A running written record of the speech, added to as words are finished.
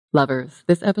Lovers,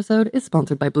 this episode is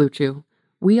sponsored by Blue Chew.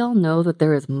 We all know that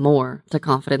there is more to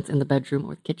confidence in the bedroom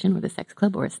or the kitchen or the sex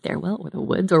club or a stairwell or the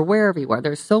woods or wherever you are.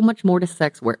 There's so much more to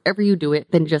sex wherever you do it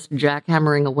than just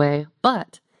jackhammering away.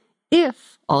 But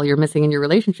if all you're missing in your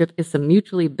relationship is some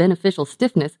mutually beneficial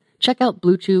stiffness, check out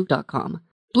BlueChew.com.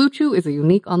 Blue Chew is a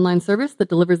unique online service that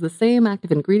delivers the same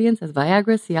active ingredients as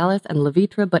Viagra, Cialis, and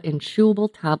Levitra, but in chewable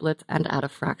tablets and at a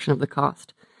fraction of the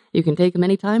cost. You can take them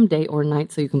anytime, day or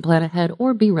night, so you can plan ahead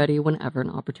or be ready whenever an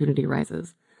opportunity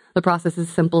rises. The process is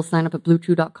simple. Sign up at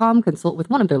BlueChew.com, consult with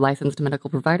one of their licensed medical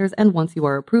providers, and once you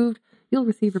are approved, you'll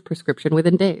receive a prescription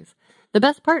within days. The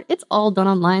best part, it's all done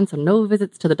online, so no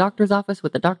visits to the doctor's office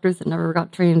with the doctors that never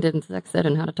got trained in sex ed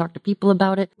and how to talk to people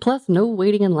about it, plus no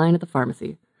waiting in line at the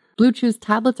pharmacy. Blue Chew's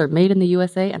tablets are made in the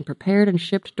USA and prepared and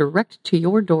shipped direct to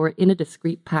your door in a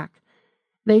discreet pack.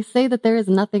 They say that there is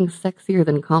nothing sexier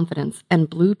than confidence, and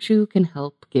Blue Chew can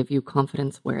help give you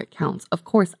confidence where it counts. Of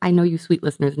course, I know you sweet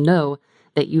listeners know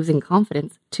that using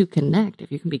confidence to connect,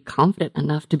 if you can be confident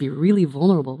enough to be really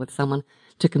vulnerable with someone,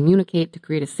 to communicate, to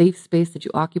create a safe space that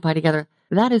you occupy together,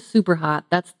 that is super hot.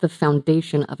 That's the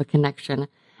foundation of a connection.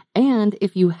 And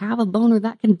if you have a boner,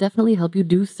 that can definitely help you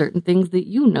do certain things that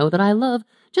you know that I love,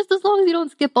 just as long as you don't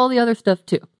skip all the other stuff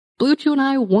too. Blue Chew and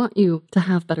I want you to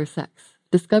have better sex.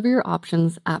 Discover your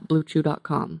options at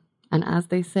BlueChew.com. And as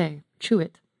they say, chew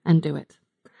it and do it.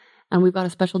 And we've got a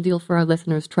special deal for our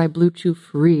listeners. Try Blue Chew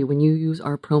free when you use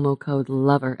our promo code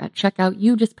LOVER. At checkout,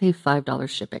 you just pay $5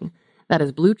 shipping. That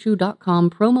is BlueChew.com,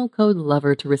 promo code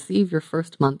LOVER to receive your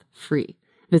first month free.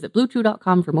 Visit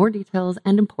BlueChew.com for more details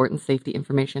and important safety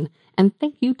information. And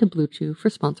thank you to Blue Chew for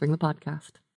sponsoring the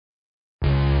podcast.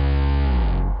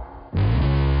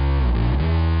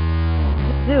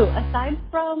 Dude, aside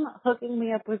from hooking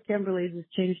me up with Kimberly, who's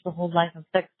changed the whole life of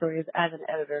sex stories as an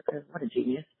editor, because what a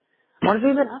genius. What have we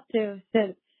been up to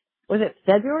since, was it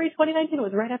February 2019? It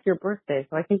was right after your birthday,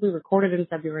 so I think we recorded in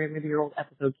February, maybe your old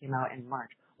episode came out in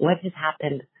March. What has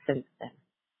happened since then?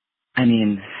 I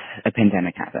mean, a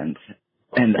pandemic happened,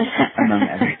 and among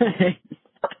everything.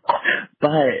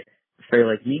 But for,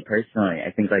 like, me personally,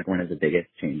 I think, like, one of the biggest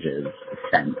changes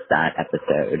since that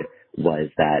episode was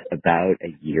that about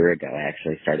a year ago, I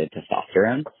actually started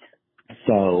testosterone.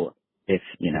 So if,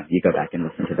 you know, you go back and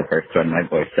listen to the first one, my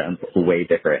voice sounds way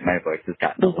different. My voice has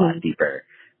gotten a lot deeper.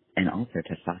 And also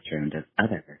testosterone does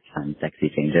other fun,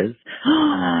 sexy changes.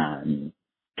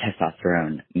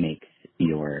 Testosterone makes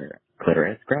your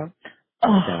clitoris grow.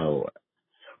 So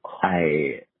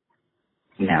I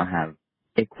now have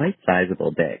a quite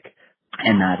sizable dick.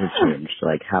 And that has changed,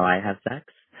 like, how I have sex.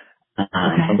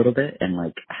 A little bit, and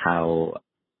like how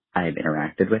I've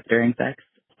interacted with during sex.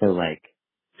 So like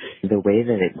the way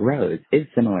that it grows is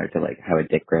similar to like how a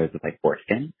dick grows with like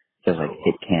foreskin. So like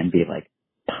it can be like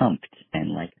pumped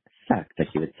and like sucked like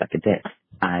you would suck a dick.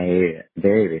 I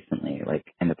very recently, like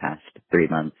in the past 3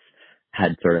 months,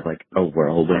 had sort of like a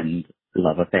whirlwind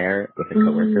love affair with a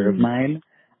coworker of mine.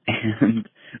 And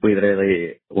we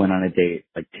literally went on a date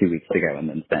like 2 weeks ago and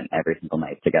then spent every single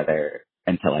night together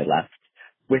until I left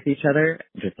with each other,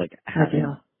 just like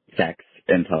having sex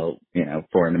until,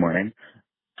 4 a.m.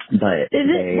 But what do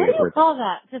you call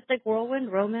that? Just like whirlwind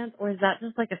romance, or is that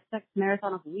just like a sex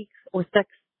marathon of weeks, or sex?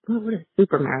 What would a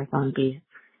super marathon be?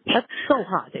 That's so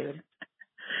hot, dude.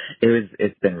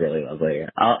 It's been really lovely.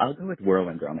 I'll go with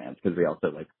whirlwind romance because we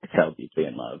also like fell deeply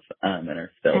in love and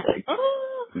are still like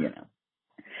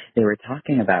They were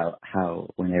talking about how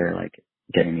when they were like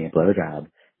getting me a blowjob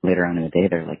later on in the day,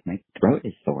 they're like, my throat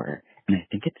is sore. And I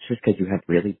think it's just because you have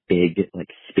really big, like,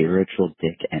 spiritual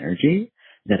dick energy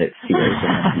that it feels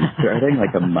like you're throating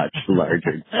like a much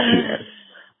larger penis.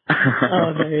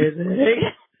 Amazing.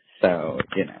 So,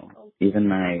 even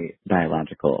my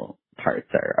biological parts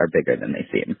are bigger than they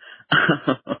seem.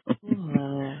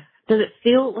 Does it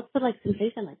feel, what's the, like,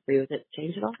 sensation like for you? Has it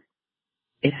changed at all?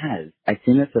 It has. I've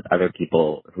seen this with other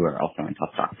people who are also on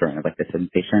testosterone. Like, the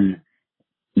sensation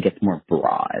gets more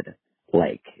broad.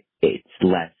 Like, it's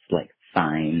less, like,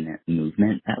 fine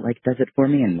movement that, like, does it for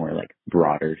me and more, like,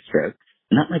 broader strokes.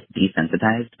 Not, like,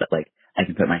 desensitized, but, like, I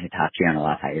can put my Hitachi on a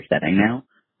lot higher setting now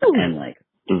and, like,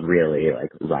 really,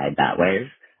 like, ride that wave.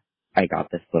 I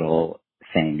got this little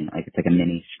thing, like, it's like a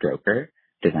mini stroker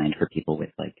designed for people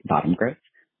with, like, bottom growth.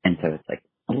 And so it's, like,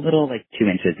 a little, like, 2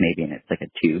 inches maybe, and it's, like,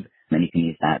 a tube. And then you can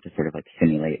use that to sort of, like,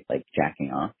 simulate, like,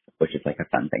 jacking off, which is, like, a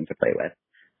fun thing to play with.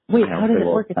 Wait, how does it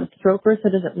work? It's a stroker, so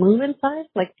does it move inside?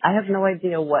 Like, I have no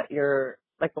idea what you're,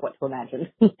 like, what to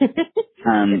imagine.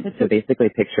 So basically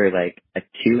picture, like, a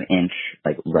 2-inch,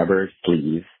 like, rubber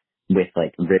sleeve with,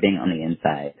 like, ribbing on the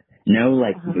inside. No,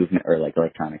 like, movement or, like,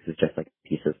 electronics. It's just, like, a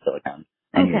piece of silicone.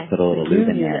 and you put a little lube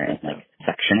in use there it and like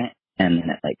section it, and then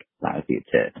it like allows you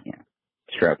to,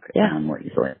 stroke more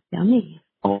easily. Yummy.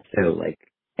 Also, like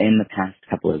in the past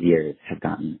couple of years, have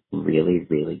gotten really,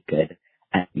 really good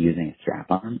at using a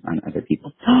strap-on other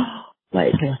people.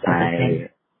 Like I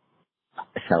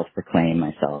self-proclaim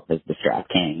myself as the strap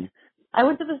king. I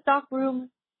went to the stock room,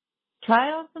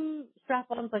 tried on some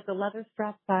strap-ons, like the leather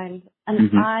strap kind,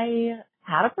 and I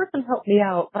had a person help me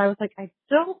out, but I was like, I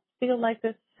don't feel like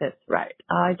this fits right.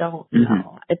 I don't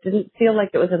know. It didn't feel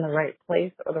like it was in the right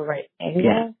place or the right angle.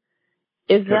 Yeah.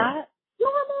 Is that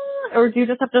normal? Or do you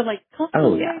just have to like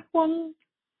custom make one?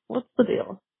 What's the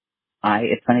deal?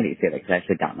 It's funny that you say that because I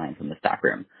actually got mine from the stock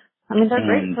room. I mean, they're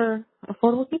great for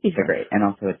affordable baby. They're great. And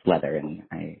also it's leather, and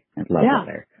I love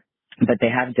leather. But they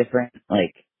have different,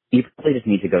 like, you probably just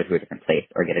need to go to a different place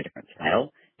or get a different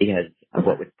style, because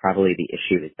what was probably the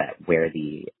issue is that where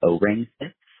the O-ring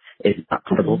sits is not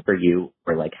comfortable for you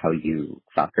or like how you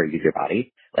fuck or use your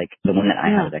body. Like the one that I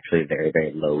have is actually a very,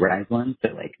 very low rise one. So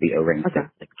like the O-ring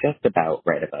sits like just about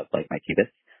right above like my pubis.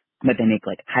 But they make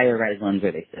like higher rise ones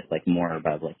where they sit like more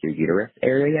above like your uterus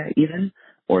area even,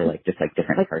 or like just like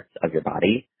different parts of your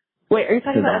body. Wait, are you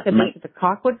talking about like the base of the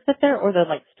cock would sit there, or the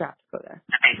like straps go there?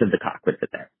 The base of the cock would sit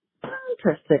there.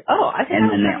 Interesting. Oh, I think I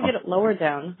was trying to get it lower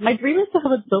down. My dream is to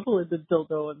have a double-ended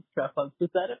dildo and strap-ons. Does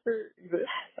that ever exist?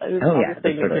 That's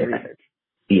totally research.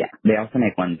 Yeah, they also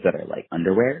make ones that are like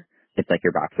underwear. It's like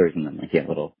your boxers and then like you have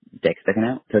a little dick sticking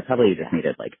out. So it's probably you just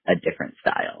needed like a different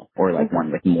style, or like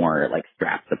one with more like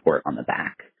strap support on the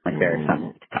back. Like there are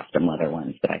some custom leather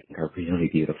ones that I think are really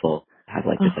beautiful. Have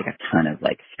like just like a ton of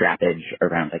like strappage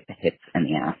around like the hips and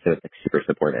the ass, so it's like super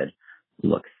supported.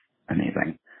 Looks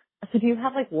amazing. So do you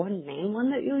have like one main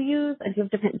one that you use, and do you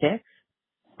have different dicks,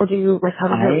 or do you like how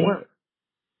does it work?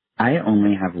 I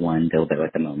only have one dildo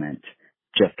at the moment,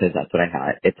 just because that's what I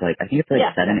had. It's like I think it's like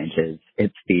 7 inches.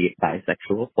 It's the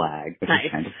bisexual flag, which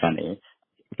is kind of funny.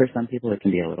 For some people, it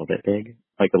can be a little bit big,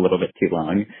 like a little bit too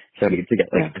long. So I need to get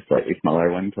like a slightly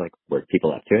smaller one to like work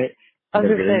people up to it. I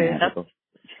was gonna say that's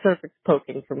perfect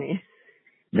poking for me.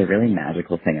 The really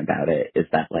magical thing about it is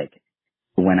that like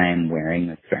when I'm wearing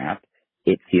the strap,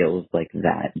 it feels like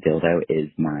that dildo is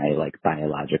my like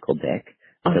biological dick.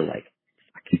 So like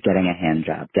getting a hand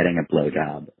job, getting a blow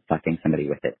job, fucking somebody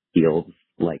with it feels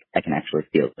like I can actually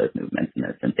feel those movements and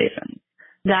those sensations.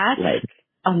 That's like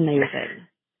amazing.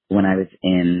 When I was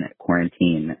in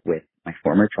quarantine with my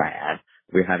former triad,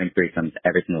 we were having threesomes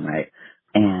every single night,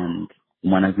 and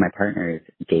one of my partners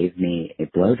gave me a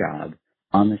blowjob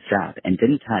on the strap and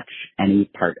didn't touch any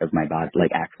part of my body,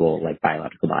 like actual like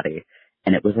biological body,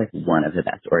 and it was like one of the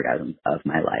best orgasms of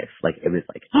my life. Like it was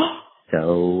like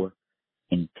so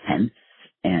intense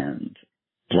and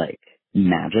like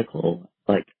magical.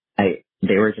 Like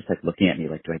they were just like looking at me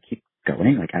like, do I keep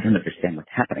going? Like I don't understand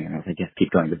what's happening. And I was like, yes, keep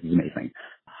going. This is amazing.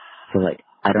 So like,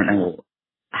 I don't know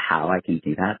how I can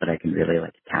do that, but I can really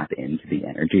like tap into the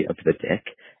energy of the dick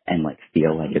and like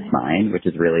feel like it's mine, which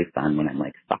is really fun when I'm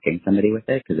like fucking somebody with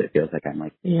it, because it feels like I'm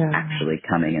like actually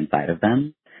coming inside of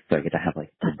them. So I get to have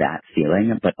like that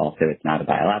feeling, but also it's not a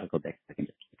biological dick. I can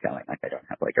just keep going. Like I don't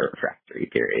have like a refractory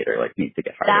period or like need to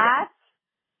get harder. That's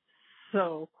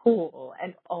so cool.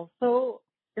 And also,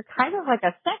 you're kind of like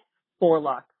a sex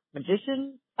warlock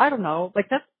magician. I don't know. Like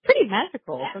that's pretty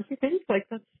magical, don't you think? Like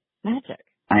that's magic.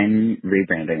 I'm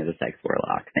rebranding as a sex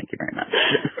warlock. Thank you very much.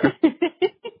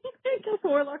 I guess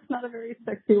warlock's not a very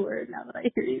sexy word now that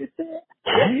I hear you say it.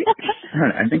 I don't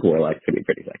know. I think warlocks could be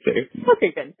pretty sexy.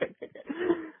 Okay, good.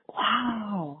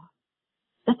 Wow.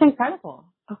 That's incredible.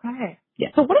 Okay. Yeah.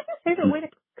 So what is your favorite way to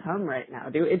come right now?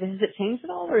 Has it changed at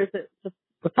all, or is it just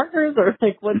with partners, or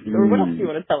like what, or what else do you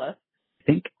want to tell us? I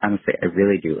think, honestly, I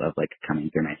really do love like coming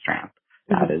through my strap.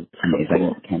 That is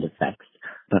amazing kind of sex.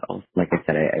 But also, like I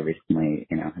said, I recently,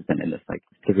 have been in this like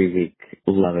 3-week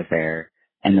love affair.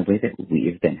 And the way that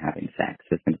we've been having sex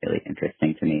has been really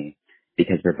interesting to me,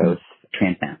 because we're both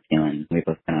transmasculine. We've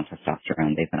both been on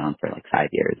testosterone. They've been on for like 5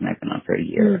 years and I've been on for a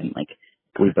year. And like,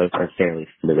 we both are fairly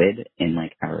fluid in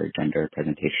like our gender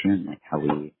presentation and like how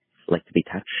we like to be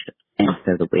touched. And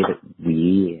so the way that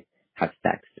we have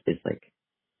sex is like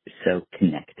so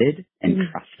connected and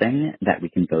trusting that we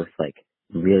can both like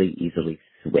really easily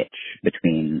switch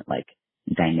between like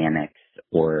dynamics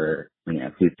or,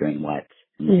 who's doing what,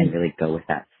 and really go with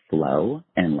that flow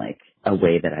in like a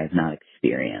way that I've not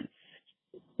experienced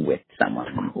with someone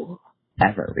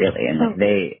ever, really. And like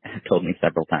they have told me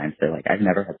several times, they're like, I've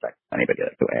never had sex with anybody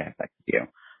like the way I have sex with you.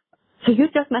 So you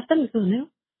just met them? This is new?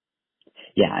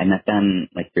 Yeah, I met them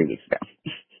like 3 weeks ago.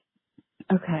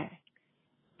 Okay.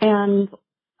 And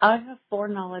I have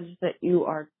foreknowledge that you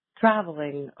are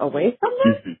traveling away from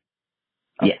them?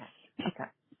 Yes. Okay.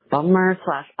 Bummer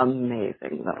 /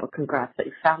 amazing, though. Congrats that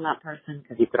you found that person,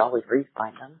 because you could always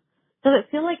re-find them. Does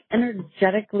it feel like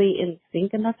energetically in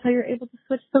sync, and that's how you're able to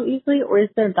switch so easily? Or is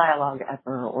there dialogue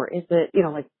ever? Or is it,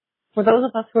 like, for those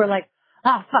of us who are like,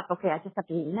 fuck, okay, I just have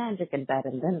to eat magic in bed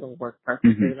and then it'll work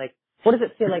perfectly. Mm-hmm. Like, what does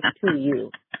it feel like to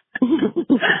you?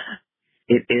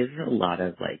 It is a lot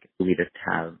of, like, we just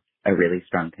have a really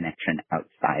strong connection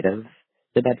outside of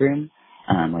the bedroom.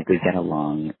 Like, we get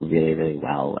along really, really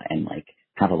well and, like,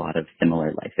 have a lot of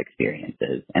similar life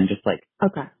experiences. And just, like,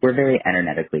 we're very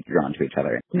energetically drawn to each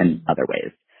other in other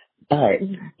ways. But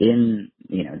in,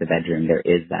 the bedroom, there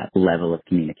is that level of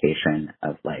communication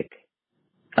of, like,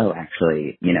 oh,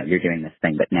 actually, you're doing this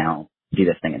thing, but now do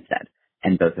this thing instead.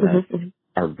 And both of us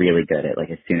are really good at, like,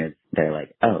 as soon as they're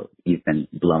like, oh, you've been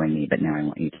blowing me, but now I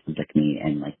want you to lick me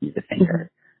and, like, use a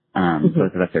finger.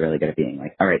 Both of us are really good at being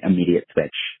like, all right, immediate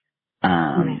switch,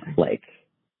 like,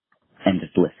 and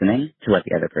just listening to what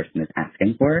the other person is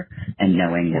asking for and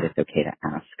knowing that it's okay to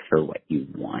ask for what you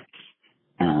want.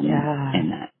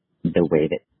 And that the way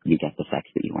that you get the sex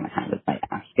that you want to have is by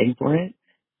asking for it.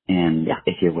 And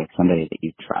if you're with somebody that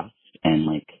you trust and,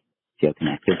 like, feel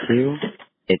connected to,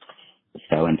 it's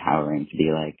so empowering to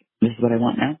be like, this is what I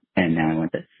want now, and now I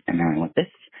want this, and now I want this,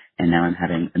 and now I'm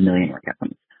having a million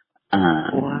orgasms.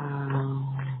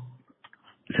 Wow.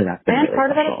 So that's been and really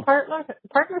part special. of it is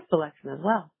partner selection as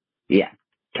well. Yeah,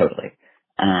 totally.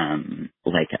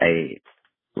 Like, I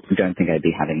don't think I'd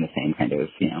be having the same kind of,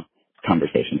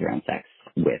 conversations around sex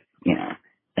with,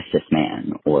 a cis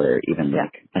man or even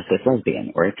like a cis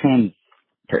lesbian or a trans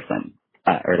person,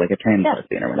 or like a trans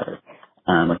lesbian or whatever.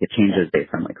 Like, it changes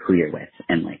based on, like, who you're with,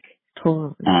 and, like,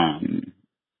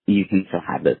 you can still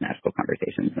have those magical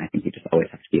conversations. And I think you just always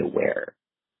have to be aware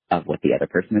of what the other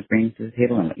person is bringing to the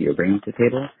table and what you're bringing to the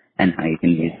table, and how you can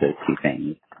use those two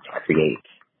things to create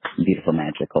beautiful,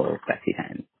 magical, sexy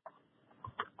times.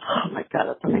 Oh my god,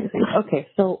 that's amazing. Okay,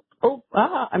 so,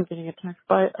 I'm getting attacked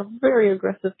by a very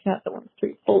aggressive cat that wants to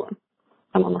eat. Hold on.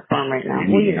 I'm on the farm right now.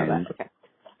 Well, you know that. Okay.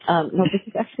 No, this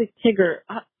is actually Tigger.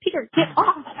 Tigger, get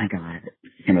off! Oh my god.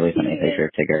 Kimberly sent me a picture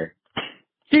of Tigger.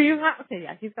 Do you have? Okay,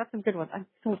 yeah, he's got some good ones. I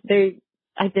called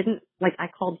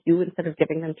you instead of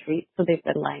giving them treats, so they've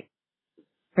been, like,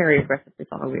 very aggressively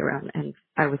following me around, and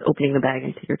I was opening the bag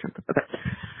and Tigger jumped up.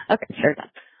 Okay, sure,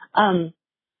 done.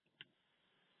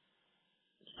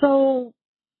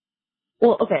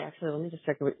 Actually, let me just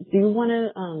check. Do you want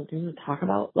to talk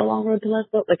about the long road to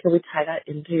Lesbos? Like, can we tie that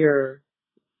into your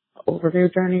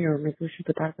overview journey, or maybe we should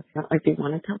put that at the front? Like, do you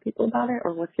want to tell people about it,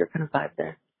 or what's your kind of vibe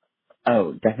there?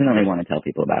 Oh, definitely want to tell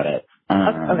people about it.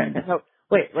 Okay. So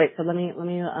wait. So let me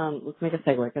let's make a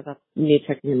segue, because that's me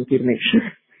checking in with you to make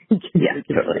sure. Yeah,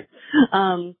 totally.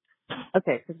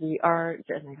 Okay, because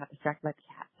and I got distracted by the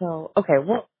cat. So okay,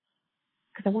 well,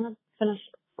 because I want to finish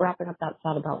wrapping up that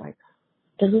thought about, like,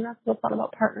 did we wrap up the thought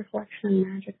about partner selection and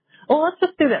magic? Oh, let's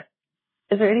just do this.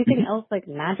 Is there anything else, like,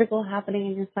 magical happening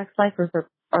in your sex life, or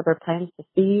are there plans to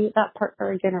see that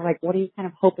partner again, or, like, what are you kind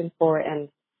of hoping for? And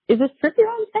is this trip you're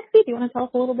on sexy? Do you want to tell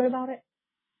us a little bit about it?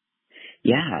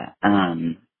 Yeah.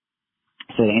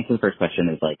 So to answer the first question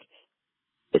is, like,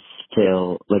 it's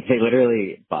still, like, they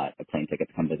literally bought a plane ticket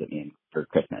to come visit me for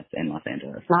Christmas in Los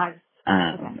Angeles. Nice.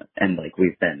 And, like,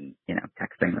 we've been,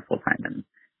 texting this whole time, and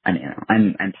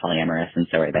I'm polyamorous, and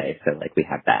so are they. So, like, we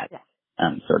have that,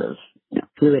 sort of,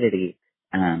 fluidity,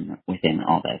 within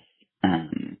all this.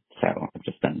 So I've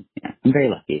just been, I'm very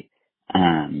lucky.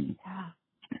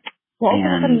 Well,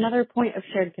 also that's another point of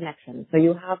shared connection. So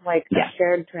you have, like, a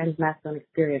shared transmasculine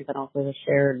experience, and also a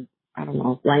shared, I don't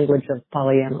know, language of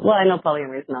polyamory. Well, I know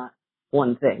polyamory is not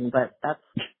one thing, but that's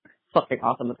fucking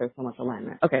awesome that there's so much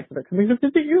alignment. Okay, so they're coming to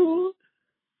visit you.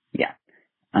 Yeah.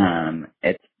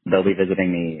 They'll be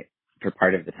visiting me for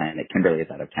part of the time that Kimberly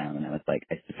is out of town, and I was like,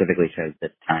 I specifically chose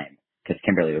this time because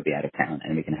Kimberly will be out of town,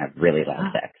 and we can have really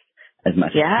loud sex as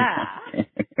much as we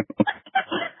want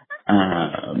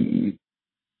to.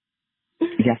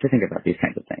 You have to think about these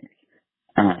kinds of things.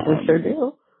 We sure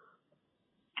do.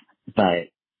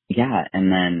 But yeah,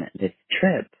 and then this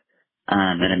trip that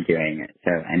I'm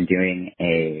doing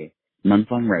a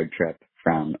month-long road trip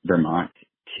from Vermont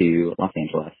to Los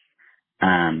Angeles.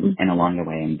 And along the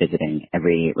way, I'm visiting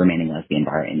every remaining lesbian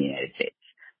bar in the United States.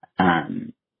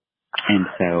 And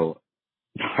so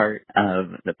part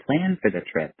of the plan for the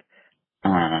trip,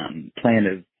 plan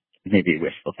is maybe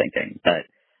wishful thinking, but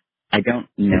I don't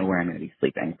know where I'm going to be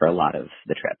sleeping for a lot of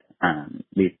the trip. I've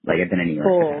been in New York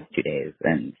for the past 2 days,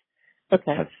 and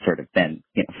have sort of been,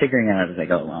 figuring it out as I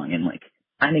go along, and, like,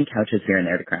 finding couches here and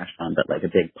there to crash on, but, like,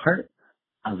 a big part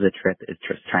of the trip is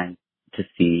just trying to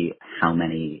see how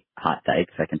many hot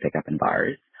dykes I can pick up in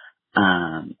bars,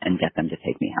 and get them to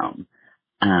take me home.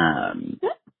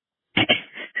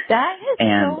 That is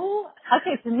and so...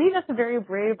 Okay, to me, that's a very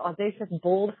brave, audacious,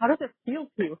 bold. How does it feel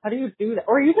to you? How do you do that?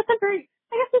 Or are you just a very...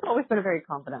 I guess you've always been a very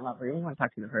confident lover. You want to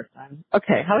talk to you the first time.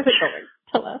 Okay, how is it going?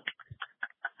 Tell us.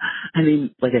 I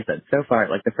mean, like I said, so far,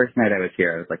 like the first night I was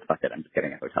here, I was like, fuck it, I'm just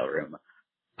getting a hotel room.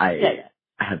 I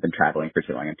have been traveling for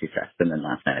too long, I'm too stressed. And then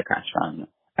last night I crashed on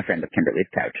a friend of Kimberly's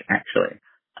couch, actually.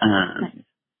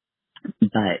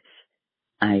 But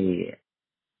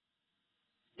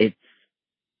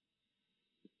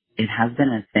it has been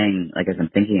a thing, like as I'm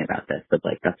thinking about this, but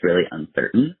like that's really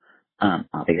uncertain,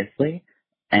 obviously.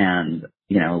 And,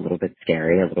 you know, a little bit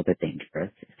scary, a little bit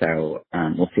dangerous. So,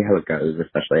 we'll see how it goes,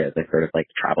 especially as I sort of like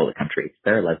travel the country.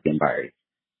 There are lesbian bars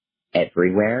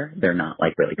everywhere. They're not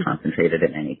like really concentrated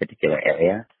in any particular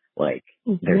area. Like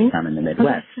there's some in the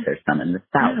Midwest, there's some in the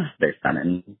South, there's some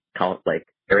in like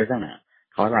Arizona,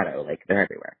 Colorado, like they're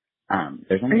everywhere.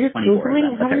 There's only 24 of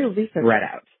them, but they're spread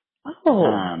out.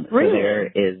 Oh, so there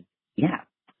is,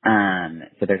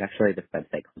 so there's actually this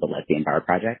website called the Lesbian Bar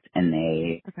Project, and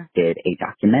they did a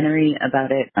documentary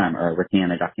about it, or are working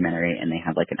on a documentary, and they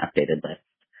have like an updated list,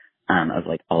 of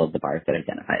like all of the bars that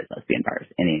identify as lesbian bars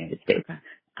in the United States.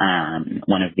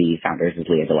 One of the founders is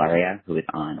Leah Delaria, who is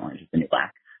on Orange is the New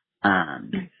Black.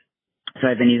 So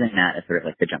I've been using that as sort of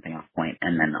like the jumping off point,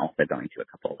 and then also going to a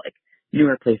couple like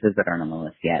newer places that aren't on the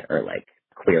list yet, or like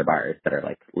queer bars that are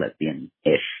like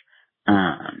lesbian-ish.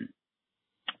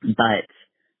 But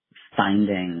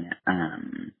finding,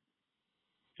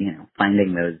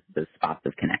 finding those spots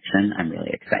of connection, I'm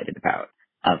really excited about,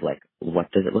 of like,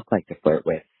 what does it look like to flirt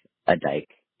with a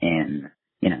dyke in,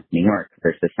 New York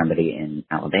versus somebody in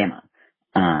Alabama?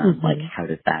 Like, how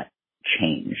does that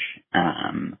change?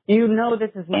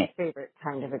 This is my favorite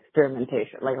kind of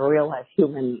experimentation, like a real life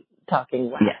human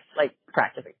talking wax, like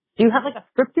practicing. Do you have like a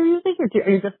script you're using, or are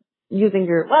you just using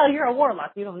you're a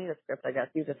warlock, you don't need a script, I guess.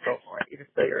 You just go for it. You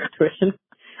just feel your intuition.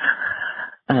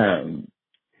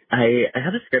 I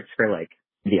have a script for like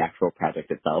the actual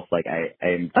project itself. Like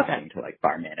I'm talking to like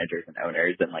bar managers and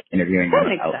owners and like interviewing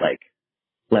them about like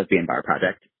lesbian bar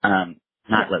project.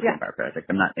 Not lesbian bar project.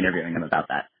 I'm not interviewing them about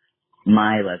that.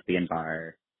 My lesbian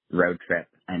bar road trip,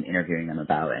 I'm interviewing them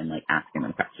about and like asking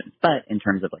them questions. But in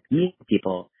terms of like meeting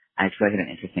people, I actually had an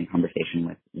interesting conversation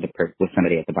with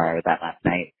somebody at the bar I was at last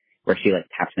night, where she like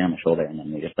tapped me on the shoulder, and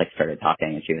then we just like started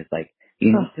talking, and she was like,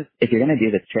 you need to, if you're going to do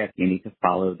this trip, you need to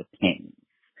follow the pings.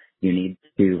 You need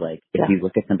to like, if you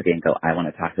look at somebody and go, I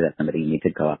want to talk to that somebody, you need to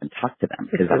go up and talk to them,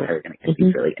 because that's how you're going to get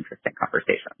these really interesting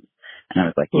conversations. And I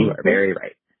was like, you are very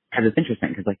right. Because it's interesting,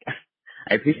 because like,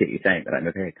 I appreciate you saying that I'm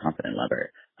a very confident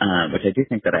lover, which I do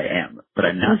think that I am, but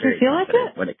I'm not very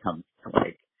confident when it comes to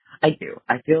like, I do.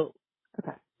 I feel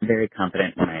very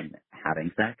confident when I'm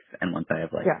having sex, and once I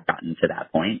have like gotten to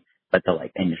that point, but the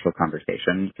like initial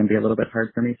conversation can be a little bit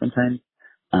hard for me sometimes.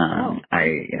 I'm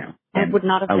would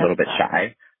not have a little bit that.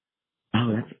 shy.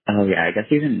 I guess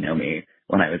you didn't know me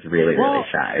when I was really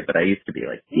shy, but I used to be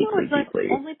like deeply.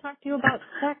 I only talk to you about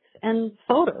sex and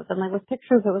photos, and like with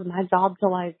pictures, it was my job to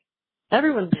like,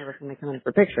 everyone's nervous when they come in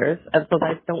for pictures, and so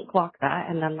I don't clock that,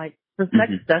 and then like for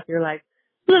sex stuff, you're like,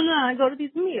 no, I go to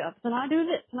these meetups, and I do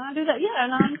this, and I do that,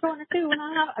 and I'm going to too, and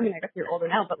I mean, I guess you're older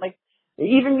now, but like,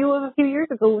 even you a few years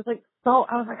ago was like, so,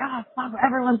 I was like, fuck,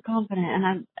 everyone's confident, and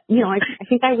I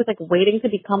think I was like waiting to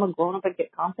become a grown-up and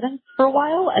get confidence for a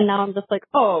while, and now I'm just like,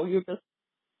 you just,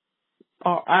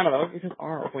 I don't know, you just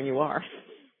are when you are.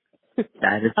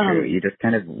 That is true. You just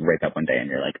kind of wake up one day and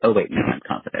you're like, oh wait, no, I'm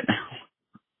confident now.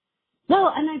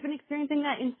 Well, and I've been experiencing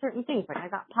that in certain things. Like I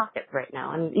got pockets right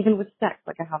now, and even with sex,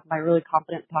 like I have my really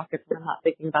confident pockets where I'm not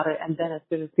thinking about it. And then as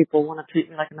soon as people want to treat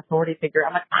me like an authority figure,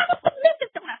 I'm like, I'm a submissive,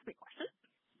 don't ask me questions.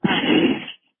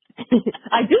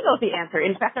 I do know the answer.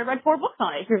 In fact, I read 4 books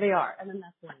on it. Here they are. And then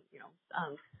that's when,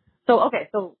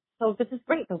 So this is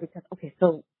great though, because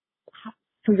so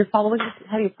you're following.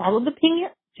 Have you followed the ping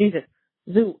yet? Jesus,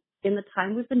 Zoo. In the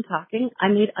time we've been talking, I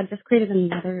just created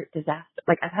another disaster.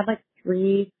 Like I've had like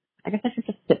 3. I guess I should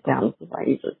just sit down. This is why I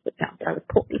usually sit down. But I was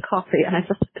pouring coffee and I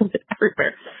just spilled it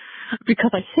everywhere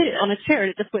because I hit it on a chair and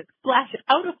it just went splash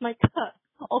out of my cup.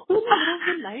 Also in the middle of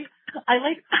the night,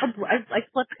 I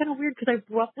slept kind of weird because I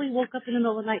abruptly woke up in the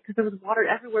middle of the night because there was water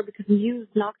everywhere because Muse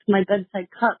knocked my bedside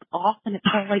cup off and it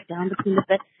fell like down between the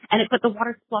bed and but the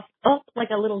water splashed up like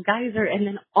a little geyser and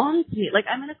then onto me like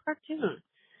I'm in a cartoon.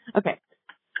 Okay.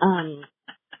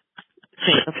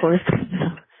 Of course.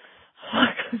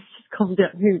 Calm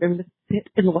down here. I'm going to sit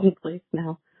in one place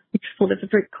now. I just wanted to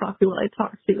drink coffee while I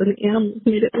talked to you, and the animals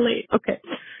made it late. Okay.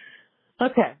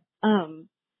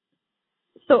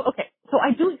 So, okay. So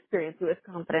I do experience you as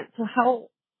confident. So how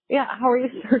are you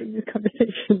starting these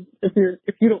conversations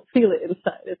if you don't feel it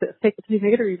inside? Is it fake it till you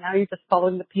make it, or now you're just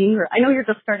following the ping? Or I know you're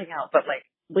just starting out, but like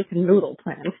we can noodle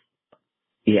plan.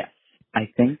 Yes. I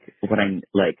think what I'm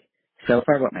like, so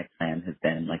far what my plan has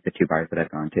been, like the 2 bars that I've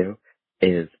gone to,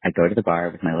 is I go to the bar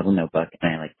with my little notebook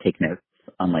and I like take notes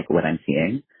on like what I'm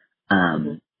seeing.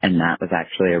 And that was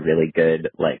actually a really good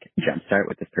like jumpstart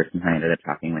with this person who I ended up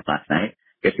talking with last night.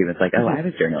 Because she was like, oh, I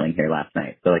was journaling here last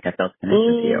night. So like I felt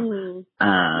connected to you.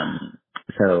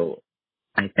 So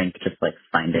I think just like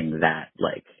finding that,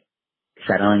 like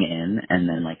settling in and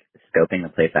then like scoping the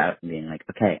place out and being like,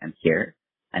 okay, I'm here.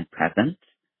 I'm present.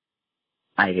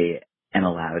 I am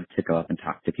allowed to go up and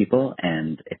talk to people,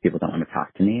 and if people don't want to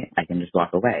talk to me, I can just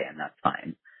walk away, and that's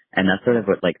fine. And that's sort of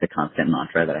what, like, the constant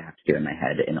mantra that I have to do in my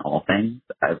head in all things,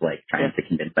 of, like, trying to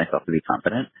convince myself to be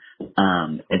confident,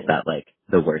 is that, like,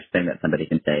 the worst thing that somebody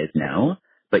can say is no,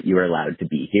 but you are allowed to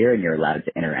be here, and you're allowed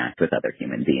to interact with other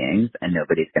human beings, and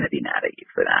nobody's going to be mad at you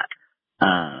for that.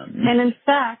 And in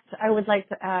fact, I would like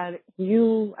to add,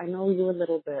 I know you a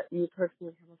little bit, you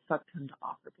personally have a fuck ton to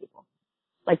offer people.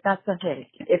 Like, that's the thing.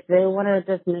 If they want to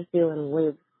dismiss you and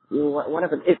leave you,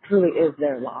 whatever, it truly is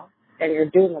their loss. And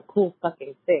you're doing a cool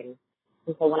fucking thing.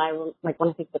 And so when I think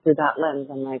of it through that lens,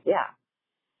 I'm like, yeah,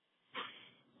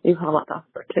 you have a lot to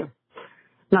offer too.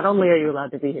 Not only are you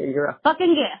allowed to be here, you're a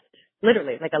fucking gift.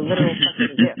 Literally, like a literal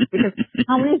fucking gift. Because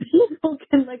how many people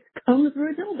can like come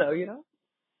through a dildo, you know?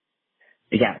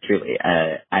 Yeah, truly.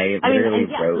 I literally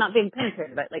wrote... not being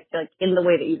penetrated, but like in the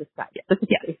way that you described it.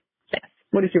 Yes.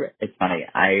 What did you write? It's funny.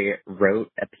 I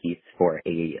wrote a piece for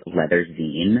a leather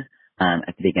zine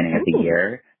at the beginning of the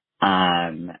year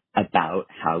about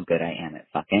how good I am at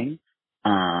fucking.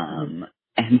 And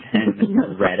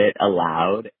then read it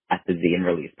aloud at the zine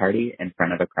release party in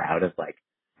front of a crowd of like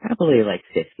probably like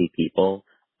 50 people,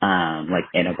 like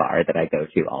in a bar that I go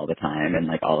to all the time. And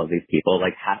like all of these people,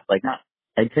 like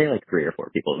I'd say like 3 or 4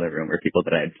 people in the room were people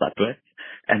that I had slept with.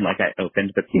 And like I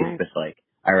opened the piece with like,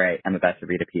 all right, I'm about to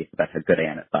read a piece about how good I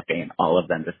am at fucking, and all of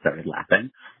them just started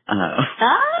laughing.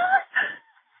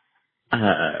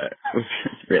 Which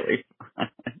is really fun.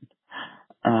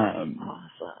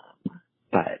 Awesome.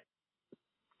 But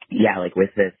yeah, like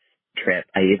with this trip,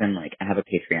 I have a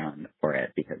Patreon for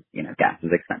it because, you know, gas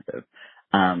is expensive.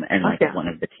 And like one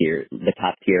of the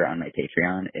top tier on my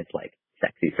Patreon is like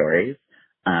sexy stories.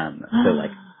 So like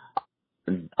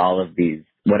all of these,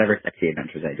 whatever sexy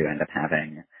adventures I do end up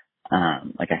having,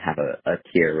 like I have a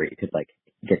tier where you could like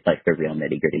get like the real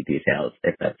nitty gritty details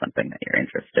if that's something that you're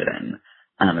interested in.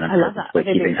 And I'm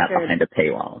purposely keeping that behind a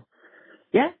paywall.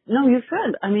 Yeah, no, you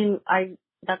should. I mean, I'm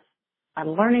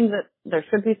learning that there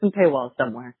should be some paywalls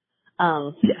somewhere.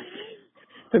 Yes.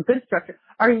 So good structure.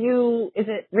 Is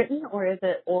it written or is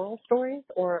it oral stories,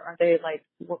 or are they like,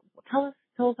 tell us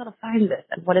how to find this,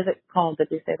 and what is it called? Did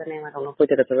you say the name? I don't know if we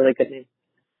did. It's a really good name.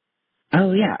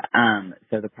 Oh yeah.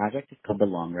 So the project is called The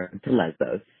Long Road to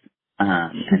Lesbos.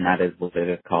 And that is what it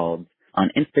is called on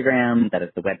Instagram. That is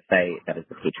the website. That is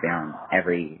the Patreon.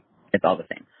 It's all the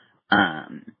same.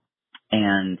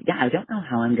 And yeah, I don't know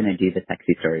how I'm going to do the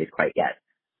sexy stories quite yet.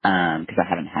 Cause I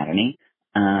haven't had any.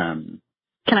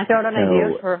 Can I throw out an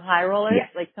idea for high rollers? Yes.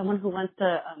 Like someone who wants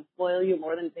to spoil you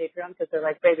more than Patreon because they're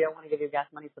like, baby, I want to give you gas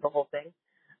money for the whole thing.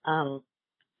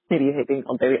 Maybe you hate being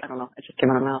called baby. I don't know. It just came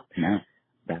out of my mouth. No,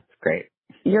 that's great.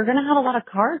 You're going to have a lot of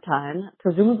car time,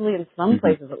 presumably in some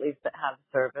places at least that have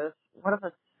service. What if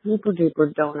a super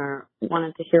duper donor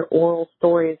wanted to hear oral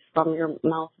stories from your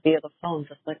mouth via the phone,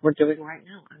 just like we're doing right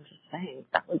now? I'm just saying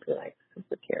that would be like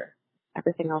super tier.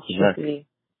 Everything else should be.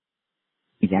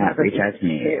 Yeah, reach out to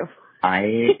me.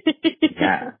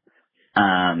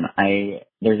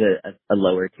 There's a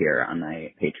lower tier on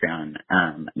my Patreon,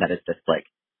 that is just like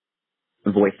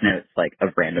voice notes, like of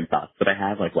random thoughts that I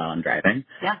have, like while I'm driving.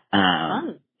 Yeah.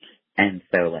 Fun. And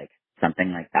so like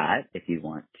something like that, if you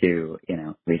want to, you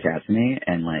know, reach out to me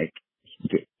and like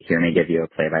hear me give you a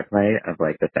play-by-play of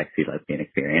like the sexy lesbian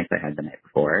experience I had the night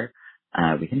before,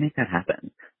 we can make that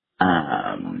happen.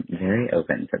 Very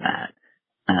open to that.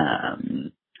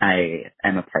 I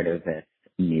am a part of this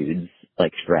nudes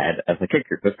like thread of like a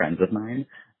group of friends of mine.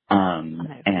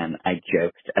 And I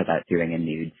joked about doing a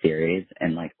nude series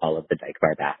in like all of the Dyke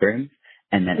Bar bathrooms.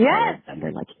 And then all of them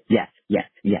were like, yes, you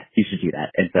should do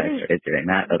that. And so I started doing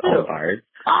that at all bars.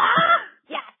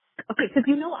 Yes. Okay, because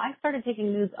you know I started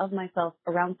taking nudes of myself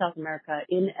around South America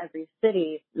in every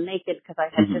city naked because I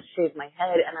had just shaved my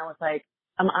head. And I was like,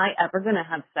 am I ever going to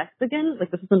have sex again?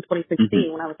 Like this was in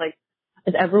 2016 when I was like,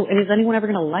 is anyone ever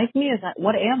going to like me?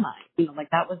 What am I? You know,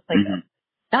 like that was like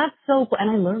That's so cool. And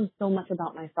I learned so much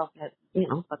about myself that,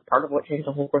 that's part of what changed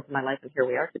the whole course of my life, and here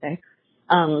we are today.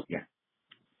 Yeah.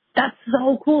 That's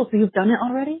so cool. So you've done it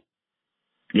already?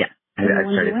 Yeah. I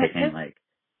started taking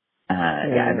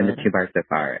I've been to 2 bars so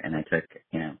far, and I took,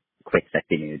 quick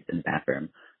sexy nudes in the bathroom.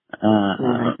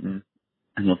 And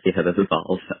we'll see how this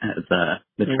evolves as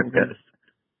the trip goes.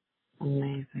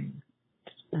 Amazing.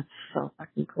 That's so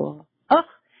fucking cool. Oh,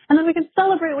 and then we can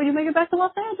celebrate when you make it back to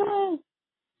Los Angeles.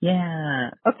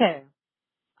 Yeah. Okay.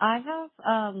 I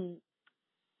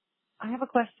have a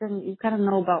question. You kind of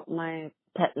know about my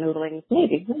pet noodling.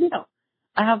 Maybe you don't.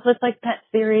 I have this pet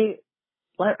theory.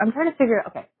 I'm trying to figure out,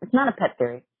 okay, it's not a pet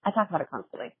theory. I talk about it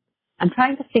constantly. I'm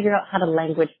trying to figure out how to let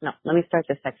me start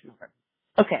this section over.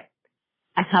 Okay.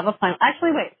 I have a final,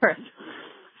 actually wait, first.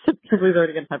 We're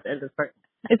already going to have to end this part.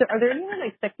 Are there any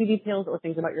sexy details or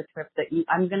things about your trip that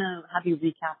I'm going to have you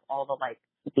recap all the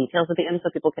details at the end so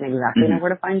people can exactly know where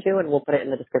to find you, and we'll put it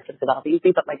in the description so that'll be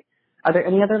easy. But are there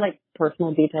any other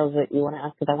personal details that you want to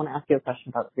ask? Because I want to ask you a question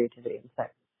about creativity and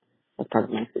sex. That's part of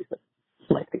my thesis.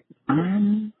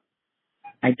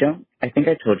 I think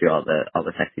I told you all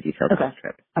the sexy details of the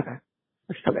trip. Okay.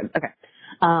 We're so good. Okay.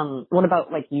 What about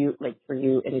for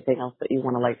you, anything else that you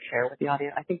want to share with the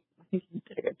audience? I think you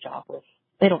did a good job with.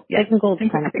 They can go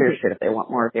kind of your shit if they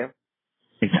want more of you.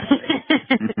 Exactly.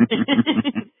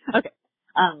 Okay.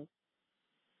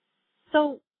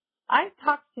 So I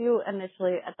talked to you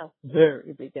initially at the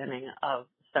very beginning of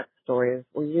Sex Stories.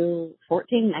 Were you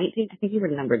 14, 19? I think you were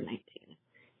numbered 19.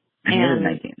 I was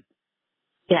 19.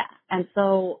 Yeah. And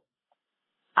so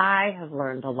I have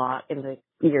learned a lot in the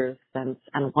years since.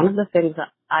 And one of the things that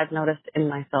I've noticed in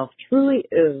myself truly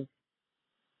is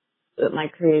that my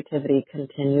creativity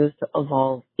continues to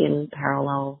evolve in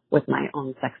parallel with my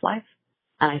own sex life.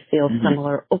 And I feel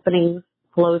similar openings,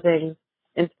 closings,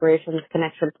 inspirations,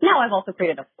 connections. Now I've also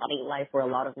created a funny life where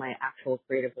a lot of my actual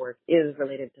creative work is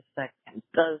related to sex and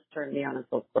does turn me on. And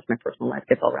so of course my personal life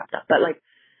gets all wrapped up. But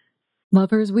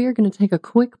lovers, we are going to take a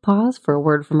quick pause for a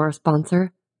word from our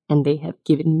sponsor. And they have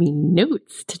given me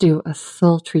notes to do a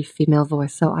sultry female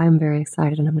voice. So I'm very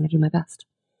excited and I'm going to do my best.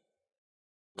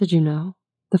 Did you know?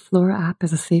 The Flora app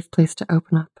is a safe place to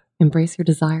open up, embrace your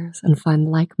desires, and find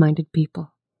like-minded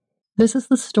people. This is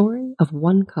the story of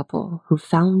one couple who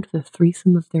found the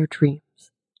threesome of their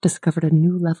dreams, discovered a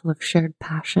new level of shared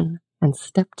passion, and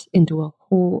stepped into a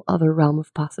whole other realm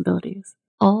of possibilities,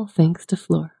 all thanks to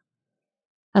Flora.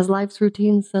 As life's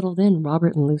routines settled in,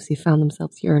 Robert and Lucy found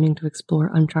themselves yearning to explore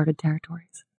uncharted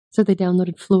territories. So they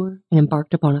downloaded Fleur and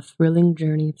embarked upon a thrilling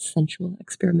journey of sensual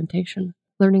experimentation,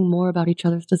 learning more about each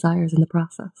other's desires in the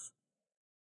process.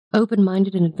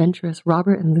 Open-minded and adventurous,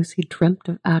 Robert and Lucy dreamt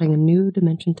of adding a new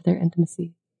dimension to their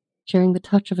intimacy, sharing the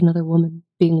touch of another woman,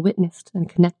 being witnessed and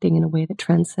connecting in a way that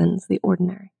transcends the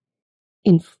ordinary.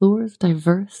 In Fleur's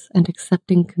diverse and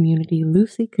accepting community,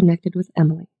 Lucy connected with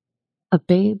Emily, a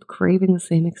babe craving the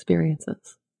same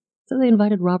experiences. So they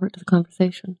invited Robert to the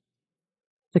conversation.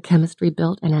 The chemistry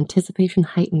built and anticipation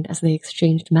heightened as they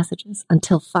exchanged messages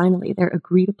until finally their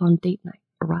agreed-upon date night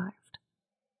arrived.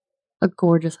 A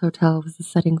gorgeous hotel was the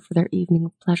setting for their evening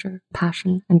of pleasure,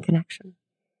 passion, and connection,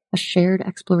 a shared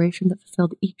exploration that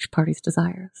fulfilled each party's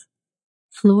desires.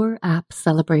 Fleur app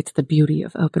celebrates the beauty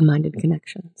of open-minded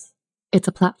connections. It's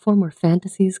a platform where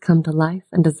fantasies come to life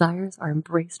and desires are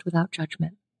embraced without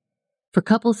judgment. For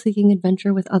couples seeking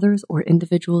adventure with others or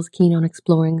individuals keen on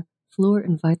exploring, Fleur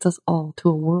invites us all to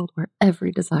a world where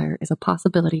every desire is a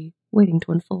possibility waiting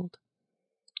to unfold.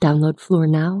 Download Fleur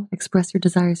now, express your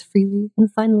desires freely,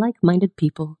 and find like-minded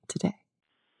people today.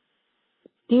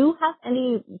 Do you have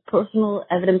any personal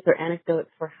evidence or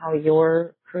anecdotes for how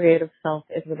your creative self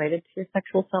is related to your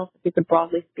sexual self? If you could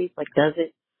broadly speak, does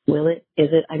it, will it, is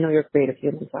it? I know you're a creative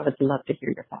human, so I would love to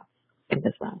hear your thoughts in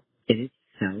this round. It is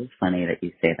so funny that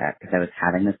you say that because I was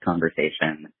having this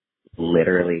conversation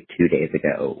literally 2 days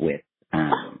ago with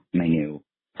my new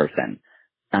person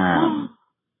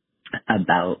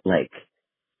about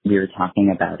we were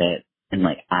talking about it, and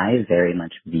I very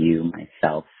much view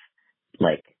myself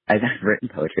I've written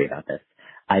poetry about this.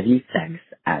 I view sex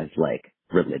as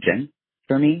religion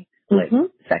for me.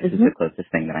 Sex is the closest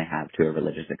thing that I have to a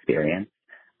religious experience.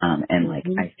 And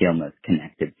I feel most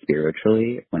connected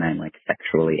spiritually when I'm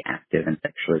sexually active and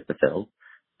sexually fulfilled.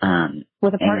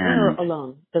 With a partner or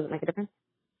alone? Does it make a difference?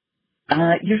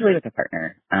 Usually with a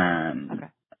partner. Okay.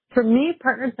 For me,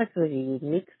 partnered sex is a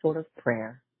unique sort of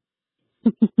prayer.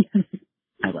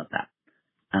 I love that.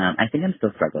 I think I'm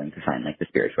still struggling to find the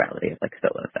spirituality of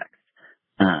solo sex.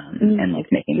 And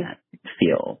making that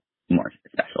feel more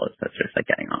special as opposed to just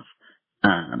getting off.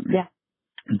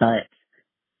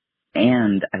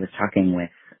 And I was talking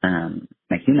with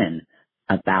my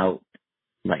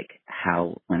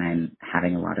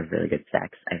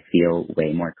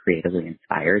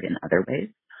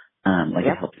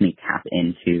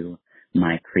into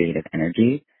my creative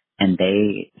energy. And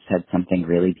they said something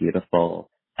really beautiful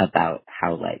about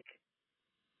how, like,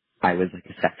 I was like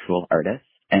a sexual artist,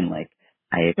 and like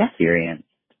I experienced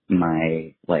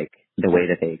my, like, the way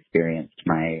that they experienced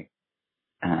my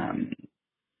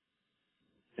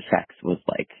sex was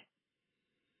like,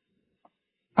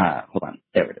 hold on,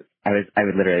 there it is. I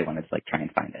would literally wanted to like try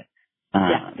and find it.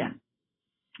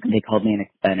 They called me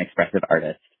an expressive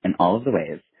artist in all of the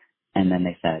ways, and then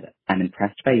they said, I'm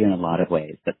impressed by you in a lot of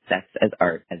ways, but sex as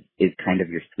art is kind of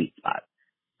your sweet spot.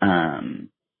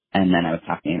 And then I was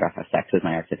talking about how sex is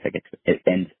my artistic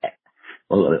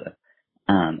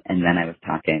and then I was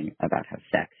talking about how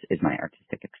sex is my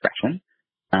artistic expression.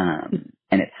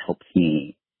 And it helps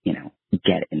me, you know,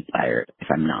 get inspired if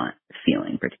I'm not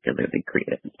feeling particularly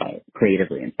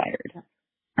creatively inspired.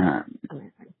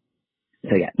 Amazing.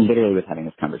 So yeah, literally was having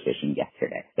this conversation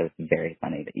yesterday. So it's very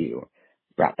funny that you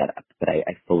brought that up. But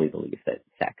I fully believe that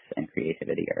sex and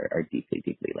creativity are deeply,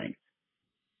 deeply linked.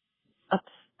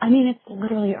 I mean, it's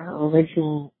literally our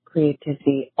original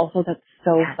creativity. Also, that's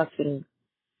so fucking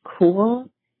cool.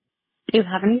 Do you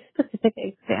have any specific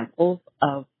examples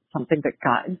of something that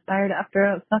got inspired after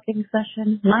a fucking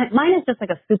session? Mine is just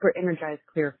like a super energized,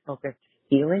 clear, focused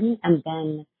feeling. And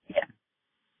then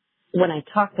when I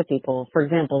talk to people, for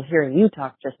example, hearing you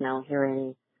talk just now,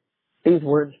 hearing these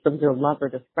words from your lover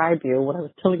describe you, what I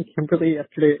was telling Kimberly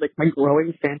yesterday, like my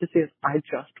growing fantasy is I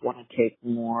just want to take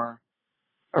more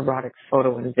erotic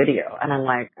photo and video. And I'm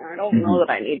like, I don't know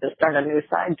that I need to start a new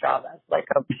side job as like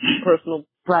a personal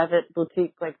private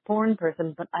boutique like porn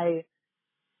person, but I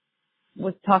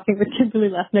was talking with Kimberly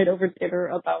last night over dinner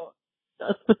about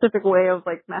a specific way of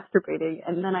like masturbating,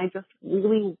 and then I just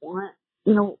really want,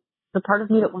 you know, the part of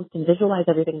me that wants to visualize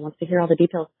everything, wants to hear all the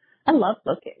details. I love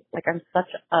looking. Like I'm such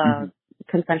a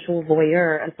consensual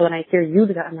voyeur, and so when I hear you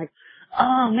do that, I'm like,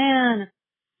 oh man,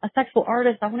 a sexual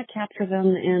artist, I want to capture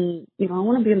them and, you know, I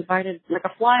want to be invited like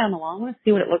a fly on the wall. I want to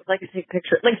see what it looks like and take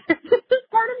pictures. Like, there's this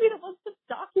part of me that wants to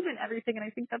document everything, and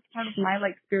I think that's part of my,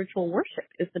 like, spiritual worship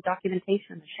is the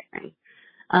documentation and the sharing.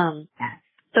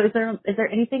 So is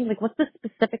there anything, like, what's the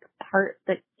specific part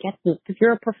that gets you? Because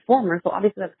you're a performer, so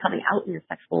obviously that's coming out in your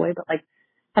sexual way, but, like,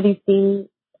 have you seen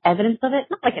evidence of it?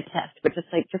 Not like a test, but just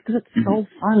because it's so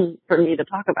fun for me to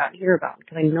talk about and hear about,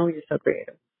 because I know you're so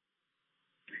creative.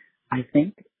 I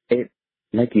think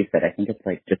like you said, I think it's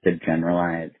like just a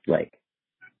generalized, like,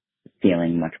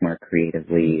 feeling much more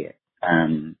creatively,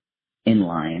 in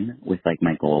line with like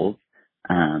my goals,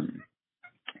 and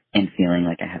feeling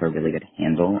like I have a really good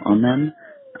handle on them,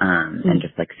 and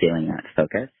just like feeling that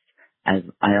focus. As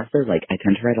I also like, I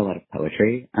tend to write a lot of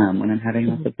poetry, when I'm having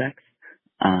lots of sex,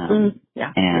 and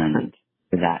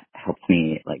that helps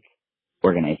me like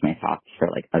organize my thoughts for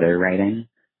like other writing,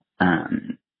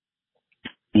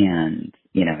 and,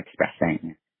 you know,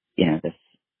 expressing, you know, this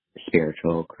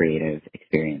spiritual, creative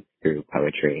experience through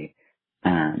poetry.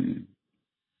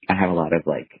 I have a lot of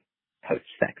like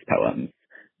post-sex poems,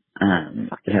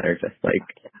 that are just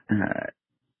like,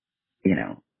 you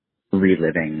know,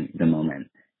 reliving the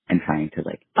moment and trying to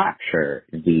like capture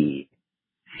the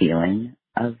feeling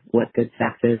of what good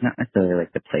sex is, not necessarily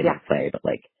like the play, but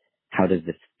like, how does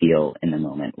this feel in the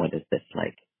moment? What is this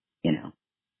like, you know?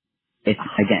 It's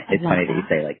funny that you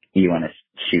say like you want to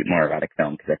shoot more erotic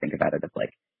film, because I think about it as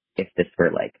like, if this were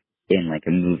like in like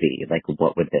a movie, like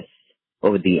what would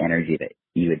the energy that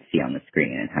you would see on the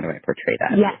screen, and how do I portray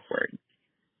that with words?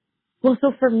 Well,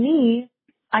 so for me,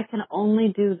 I can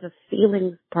only do the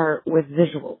feelings part with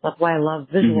visuals. That's why I love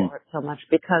visual art so much,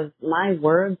 because my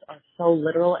words are so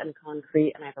literal and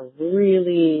concrete, and I have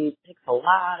takes a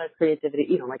lot of creativity.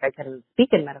 You know, like I can speak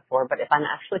in metaphor, but if I'm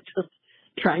actually just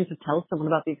trying to tell someone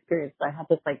about the experience, I have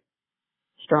this like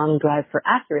strong drive for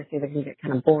accuracy that can get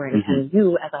kind of boring. And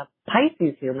you, as a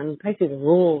Pisces human, Pisces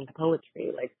rules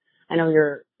poetry. Like, I know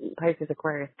you're Pisces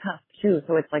Aquarius cusp too,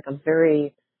 so it's like a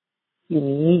very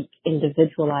unique,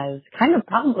 individualized, kind of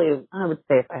probably, I would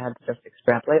say if I had to just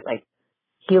extrapolate, like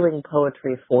healing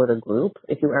poetry for the group,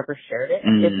 if you ever shared it,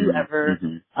 if you ever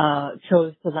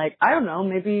chose to like, I don't know,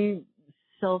 maybe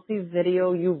selfie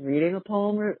video you reading a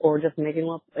poem or just making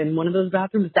one in one of those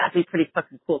bathrooms, that'd be pretty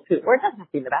fucking cool too. Or it doesn't have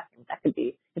to be in the bathroom. That could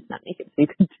be, it's not naked, so you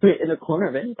could do it in the corner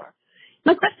of any bar.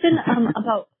 My question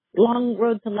about Long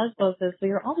Road to Lesbos is, so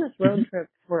you're on this road trip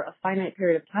for a finite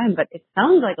period of time, but it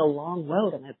sounds like a long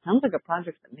road, and it sounds like a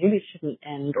project that maybe shouldn't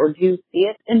end. Or do you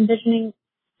envision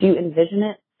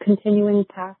it continuing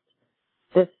past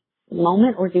this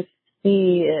moment, or do you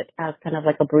see it as kind of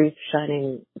like a brief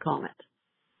shining comet?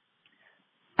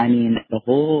 I mean, the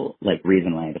whole like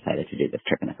reason why I decided to do this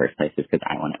trip in the first place is because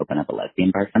I want to open up a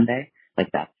lesbian bar someday. Like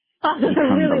that's It's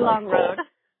a really long road.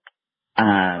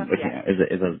 Which, you know,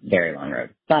 is a very long road.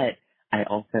 But I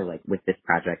also, like, with this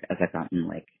project, as I've gotten,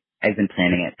 like, I've been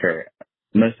planning it for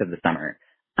most of the summer,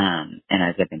 and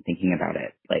as I've been thinking about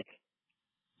it, like,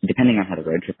 depending on how the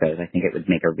road trip goes, I think it would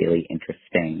make a really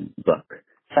interesting book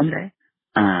someday.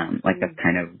 Like, that's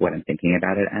kind of what I'm thinking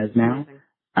about it as now.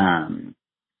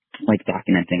 Like,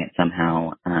 documenting it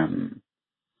somehow,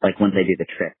 like, once I do the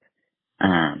trip,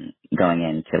 going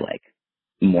into, like,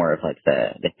 more of, like,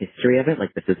 the history of it.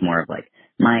 Like, this is more of, like,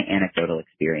 my anecdotal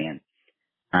experience,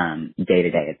 day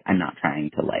to day. I'm not trying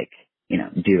to, like, you know,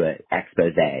 do an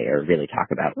expose or really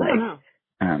talk about, like,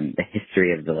 the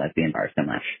history of the lesbian bar so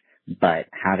much, but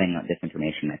having this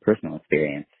information, my personal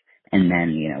experience, and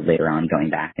then, you know, later on going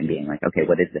back and being like, okay,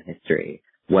 what is the history?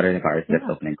 What are the bars that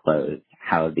open and close?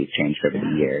 How have these changed over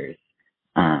the years?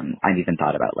 I've even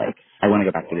thought about, like, I want to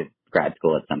go back to grad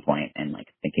school at some point and, like,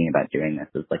 thinking about doing this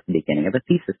as, like, the beginning of a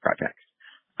thesis project.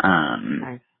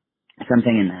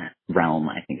 Something in that realm,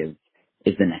 I think,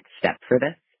 is the next step for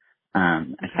this.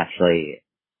 Especially,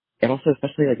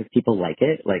 like, if people like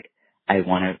it, like, I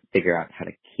want to figure out how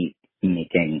to keep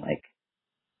making, like,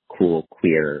 cool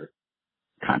queer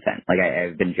content. Like,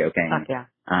 I've been joking,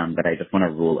 but I just want to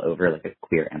rule over, like, a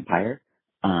queer empire.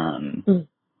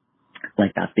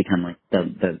 Like, that's become, like,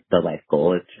 the life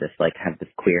goal is to just, like, have this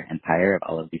queer empire of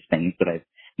all of these things that I've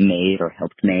made or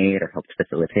helped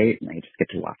facilitate, and I just get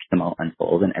to watch them all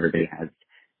unfold, and everybody has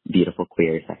beautiful,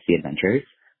 queer, sexy adventures.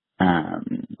 Yeah.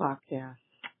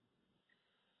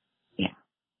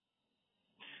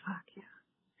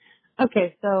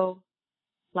 Okay, so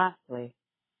lastly,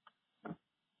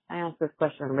 I asked this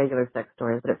question on regular sex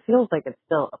stories, but it feels like it's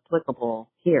still applicable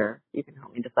here. You can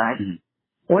help me decide. Mm-hmm.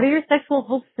 What are your sexual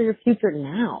hopes for your future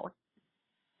now?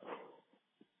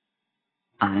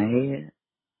 I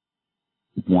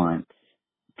want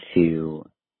to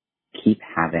keep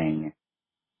having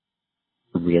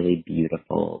really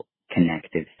beautiful,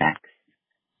 connective sex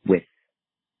with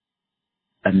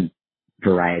a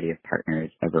variety of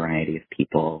partners, a variety of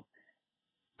people.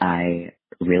 I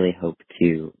really hope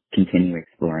to continue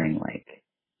exploring, like,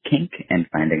 kink and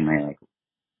finding my, like,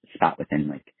 spot within,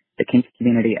 like, the kink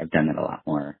community. I've done it a lot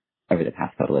more over the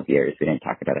past couple of years. We didn't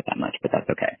talk about it that much, but that's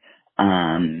okay.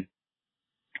 You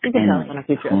can tell us on a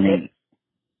future update.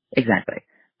 Exactly.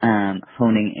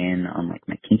 Honing in on, like,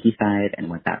 my kinky side and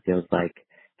what that feels like,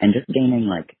 and just gaining,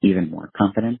 like, even more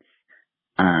confidence,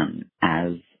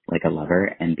 as, like, a lover,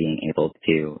 and being able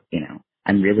to, you know,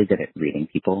 I'm really good at reading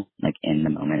people, like, in the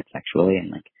moment sexually,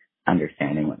 and, like,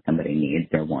 understanding what somebody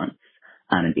needs or wants,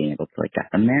 and being able to, like,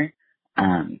 get them there.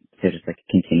 So just, like,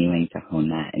 continuing to hone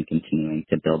that and continuing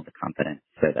to build the confidence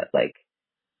so that, like,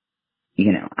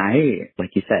 you know,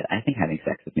 like you said, I think having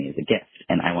sex with me is a gift,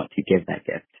 and I want to give that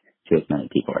gift to as many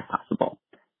people as possible.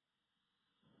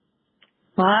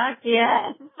 Fuck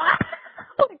yes!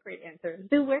 What a great answer.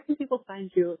 Dude, where can people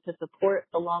find you to support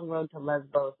the long road to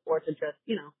Lesbos, or to just,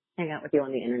 you know, hang out with you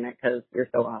on the internet because you're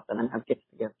so awesome and have gifts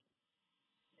to give?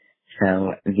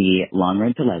 So the Long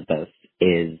Road to Lesbos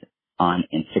is on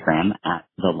Instagram at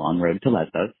The Long Road to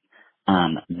Lesbos.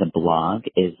 The blog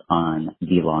is on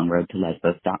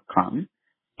thelongroadtolesbos.com,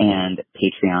 and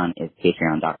Patreon is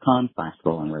patreon.com/The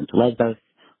Long Road to Lesbos.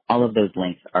 All of those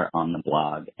links are on the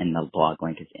blog, and the blog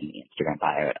link is in the Instagram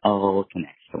bio. It all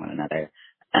connects to one another.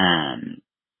 And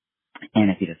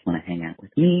if you just want to hang out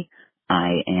with me,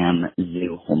 I am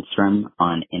Zoo Holmstrom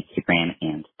on Instagram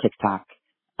and TikTok.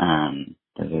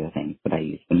 Those are the things that I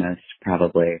use the most,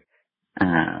 probably.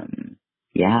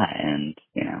 Yeah, and,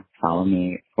 you know, follow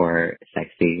me for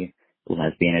sexy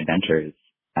lesbian adventures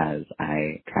as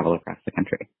I travel across the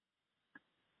country.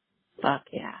 Fuck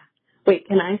yeah. Wait,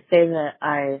 can I say that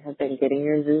I have been getting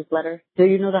your Zeus letter? Do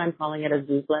you know that I'm calling it a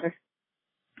Zeus letter?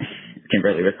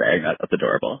 Kimberly was saying that. That's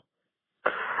adorable.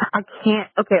 I can't.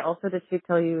 Okay, also, did she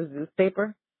tell you Zeus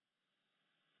paper?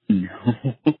 No.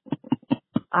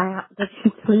 Did she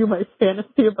tell you my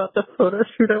fantasy about the photo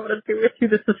shoot I want to do with you?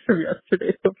 This is from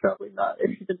yesterday, so probably not.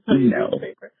 If she didn't tell you Zeus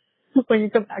paper. When you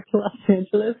come back to Los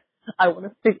Angeles, I want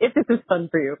to if this is fun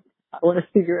for you, I want to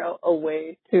figure out a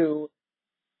way to,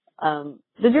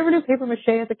 did you ever do paper mache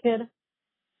as a kid?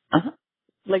 Uh-huh.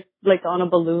 Like on a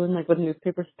balloon, like with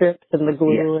newspaper strips and the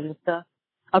glue and stuff?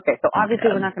 Okay, so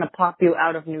obviously we're not going to pop you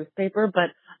out of newspaper,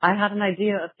 but I had an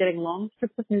idea of getting long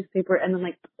strips of newspaper and then,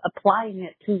 like, applying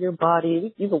it to your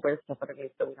body. You can wear stuff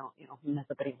underneath so we don't, you know, mess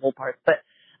up any whole parts. But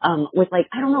with, like,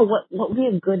 I don't know, what would be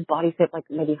a good body shape, like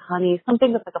maybe honey,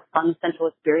 something that's like a fun, sensual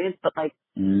experience, but like,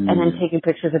 and then taking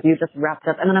pictures of you just wrapped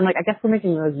up. And then I'm like, I guess we're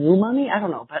making a zoo mummy? I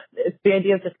don't know, but it's the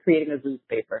idea of just creating a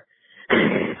newspaper. So,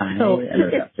 I am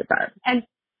obsessed with that.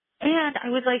 And I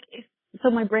was like, so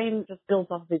my brain just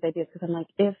builds off of these ideas because I'm like,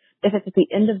 if it's at the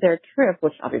end of their trip,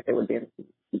 which obviously would be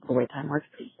the way time works,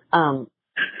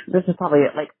 this is probably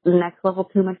like next level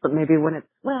too much, but maybe when it's,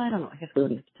 well, I don't know. I guess we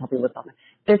wouldn't have to tell people what's on it.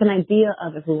 There's an idea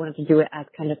of if we wanted to do it as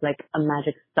kind of like a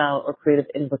magic spell or creative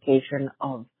invocation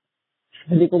of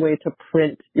finding a way to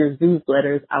print your Zeus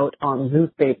letters out on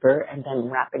Zeus paper and then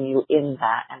wrapping you in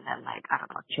that and then like, I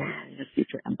don't know, channeling your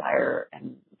future empire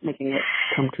and making it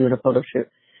come true in a photo shoot.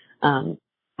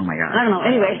 Oh my gosh. I don't know.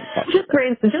 Anyway, just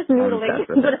brains, just noodling.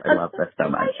 I love this so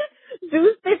much.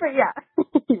 Zeus paper, yeah.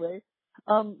 Anyway,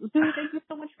 Zeus, thank you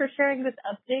so much for sharing this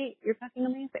update. You're fucking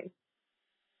amazing.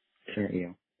 Sure,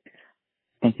 you.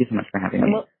 Thank you so much for having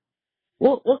me.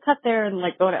 We'll cut there and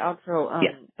like go to outro.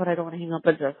 But I don't want to hang up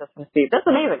and just want to see. That's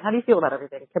amazing. How do you feel about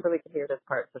everything? Kimberly can hear this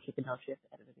part, so she can know she has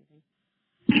to edit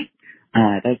anything.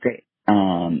 That's great.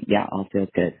 Yeah, all feels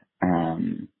good.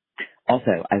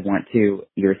 Also,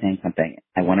 you were saying something.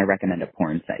 I want to recommend a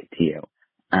porn site to you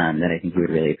that I think you would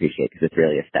really appreciate because it's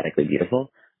really aesthetically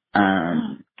beautiful.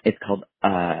 It's called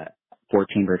Four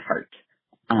Chambered Heart.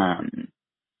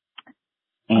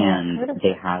 And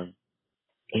they have,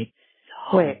 it's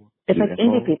so Wait, it's beautiful.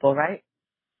 like indie people, right?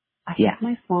 I think Yeah.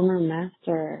 my former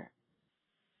master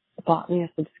bought me a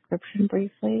subscription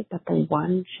briefly, but the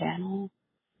one channel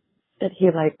that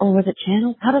he like, oh, was it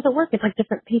channels? How does it work? It's like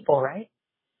different people, right?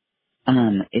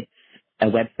 It's a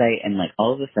website and like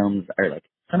all of the films are like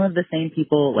some of the same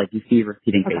people, like you see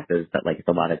repeating faces, but like it's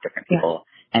a lot of different people.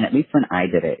 Yeah. And at least when I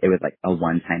did it, it was like a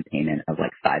one-time payment of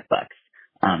like $5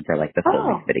 for like the full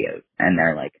length videos. And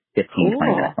they're like 15,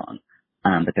 20 minutes long.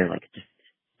 But they're like just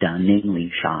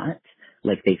stunningly shot.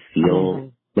 Like they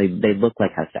feel, they look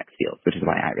like how sex feels, which is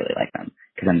why I really like them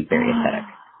because I'm very aesthetic.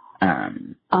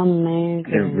 Amazing.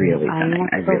 They're really stunning.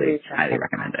 I really highly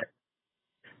recommend it.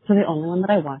 So the only one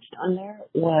that I watched on there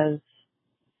was,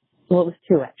 well, it was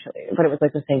two actually, but it was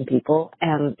like the same people,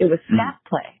 and it was scat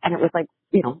play, and it was like,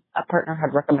 you know, a partner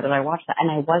had recommended I watch that, and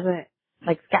I wasn't,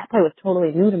 like, scat play was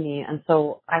totally new to me, and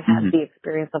so I had the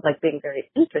experience of like being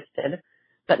very interested,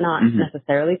 but not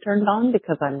necessarily turned on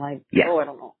because I'm like, oh, I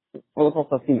don't know. It was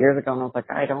also a few years ago, and I was like,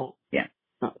 I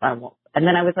won't. And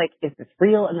then I was like, is this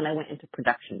real? And then I went into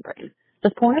production brain.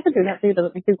 Does porn ever do that for you? Does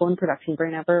it make you go in production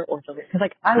brain ever? Or does it, because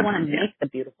like, I want to make the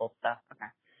beautiful stuff. Okay.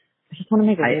 I just want to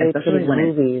make a really especially when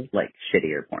movies. It's like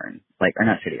shittier porn. Like, or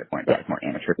not shittier porn, but like more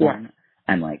amateur porn.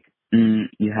 And like,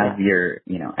 you have your,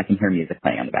 you know, I can hear music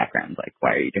playing on the background. Like,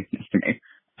 why are you doing this to me?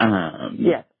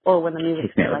 Yes. Or when the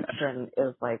music selection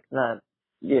is like the,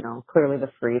 you know, clearly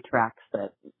the free tracks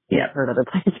that you've heard other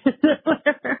places.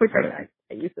 Which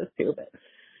I use this too, but.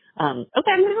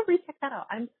 Okay, I'm gonna go recheck that out.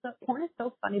 Porn is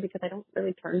so funny because I don't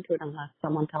really turn to it unless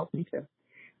someone tells me to.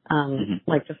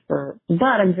 Like just but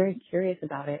I'm very curious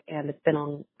about it, and it's been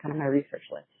on kind of my research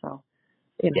list. So,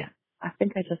 you know, I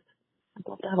think I'd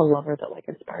love to have a lover that like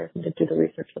inspires me to do the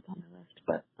research that's on my list.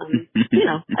 But you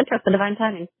know, I trust the divine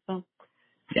timing. So,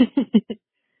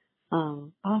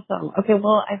 awesome. Okay,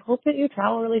 well, I hope that you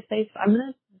travel really safe. I'm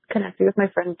gonna connect you with my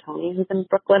friend Tony, who's in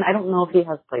Brooklyn. I don't know if he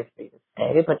has a place for you to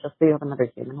stay, but just so you have another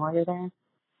human while you're there.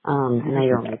 And now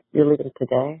you're leaving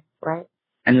today, right?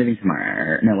 I'm leaving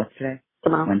tomorrow. No, what's today?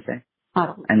 Tomorrow. Wednesday. I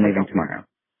don't know. I'm leaving tomorrow.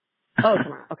 Oh,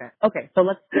 tomorrow. Okay. So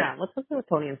let's look with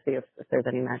Tony and see if there's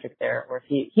any magic there, or if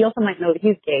he also might know that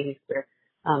he's gay, he's queer.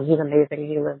 He's amazing.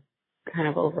 He lives kind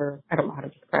of over, I don't know how to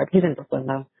describe. He's in Brooklyn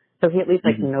though, so he at least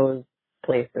like knows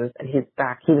places, and he's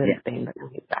back. He was in Spain, but now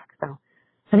he's back. So,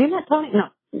 have you met Tony? No,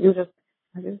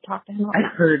 have you talked to him?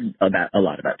 I've heard a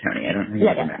lot about Tony. I don't know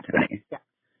if I've met Tony. Yeah.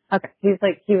 Okay. He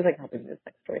was helping me with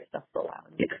sex story stuff for a while.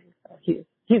 So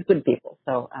he's good people.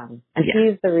 So, and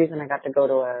he's the reason I got to go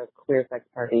to a queer sex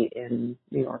party in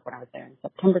New York when I was there in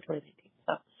September 2019.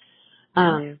 So,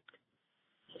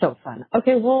 so fun.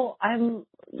 Okay. Well, I'm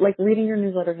like reading your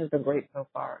newsletter has been great so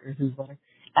far, your newsletter.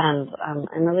 And,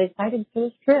 I'm really excited for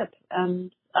this trip.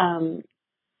 And,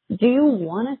 do you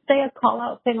want to say a call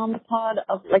out thing on the pod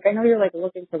of like, I know you're like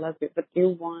looking for lesbians, but do you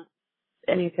want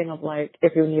anything of like,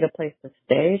 if you need a place to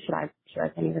stay, should I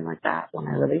say anything like that when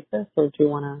I release this? Or do you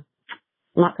want to,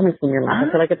 I'm not coming from your mouth.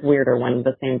 I feel like it's weirder when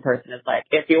the same person is like,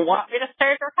 if you want me to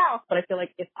stay at your house. But I feel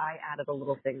like if I added a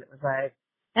little thing that was like,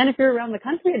 and if you're around the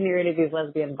country and near any of these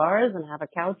lesbian bars and have a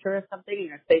couch or something in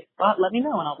your safe spot, let me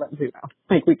know and I'll let you know.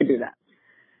 Like we could do that.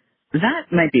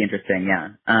 That might be interesting,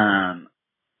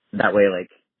 that way, like,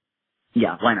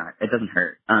 why not? It doesn't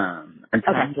hurt. I'm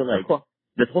trying to like,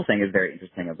 this whole thing is very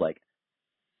interesting of like,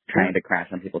 trying to crash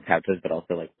on people's couches, but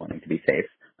also like wanting to be safe.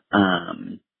 I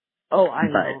know. I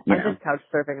did couch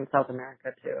surfing in South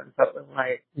America too, and so it was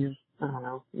like, I don't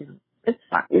know, it's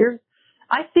fine.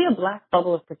 I see a black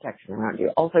bubble of protection around you.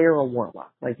 Also, you're a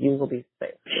warlock. Like, you will be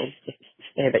safe. You'll just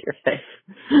say that you're safe.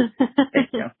 Thank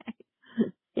you.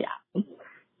 Yeah.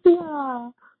 Yeah.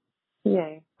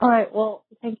 Yay. All right. Well,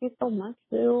 thank you so much,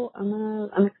 Sue.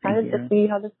 I'm excited to see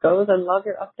how this goes. I love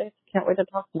your updates. Can't wait to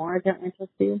talk more. I can't wait to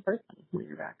see you in person when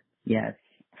you're back. Yes.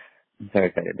 I'm so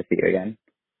excited to see you again.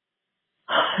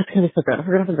 It's gonna be so good.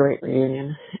 We're gonna have a great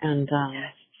reunion. And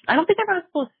I don't think I've ever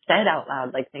supposed to say it out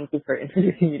loud. Like, thank you for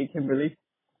introducing me to Kimberly.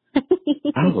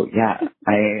 Oh yeah,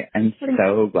 I am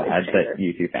so glad that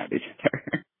you two found each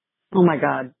other. Oh my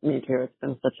God, me too. It's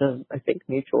been such a, I think,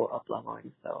 mutual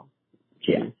up-leveling. So,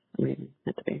 Yeah. amazing.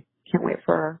 Meant to be. Can't wait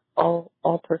for our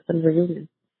all-person reunion.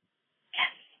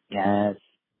 Yes.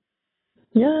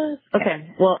 Yes.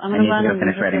 Okay. Well, I'm gonna I need to go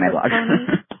finish writing my blog.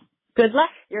 Good luck.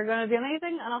 You're gonna do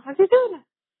amazing, and I'll talk to you soon.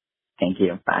 Thank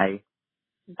you. Bye.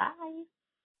 Bye.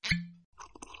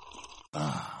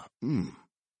 Ah,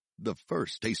 the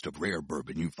first taste of rare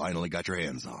bourbon you finally got your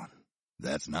hands on.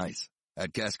 That's nice.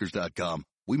 At Caskers.com,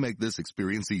 we make this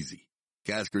experience easy.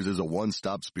 Caskers is a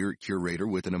one-stop spirit curator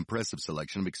with an impressive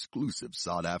selection of exclusive,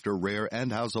 sought-after, rare,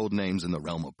 and household names in the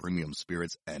realm of premium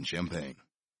spirits and champagne.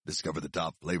 Discover the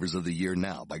top flavors of the year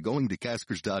now by going to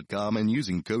Caskers.com and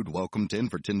using code WELCOME10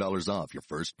 for $10 off your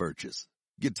first purchase.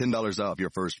 Get $10 off your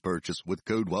first purchase with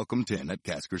code WELCOME10 at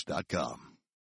Caskers.com.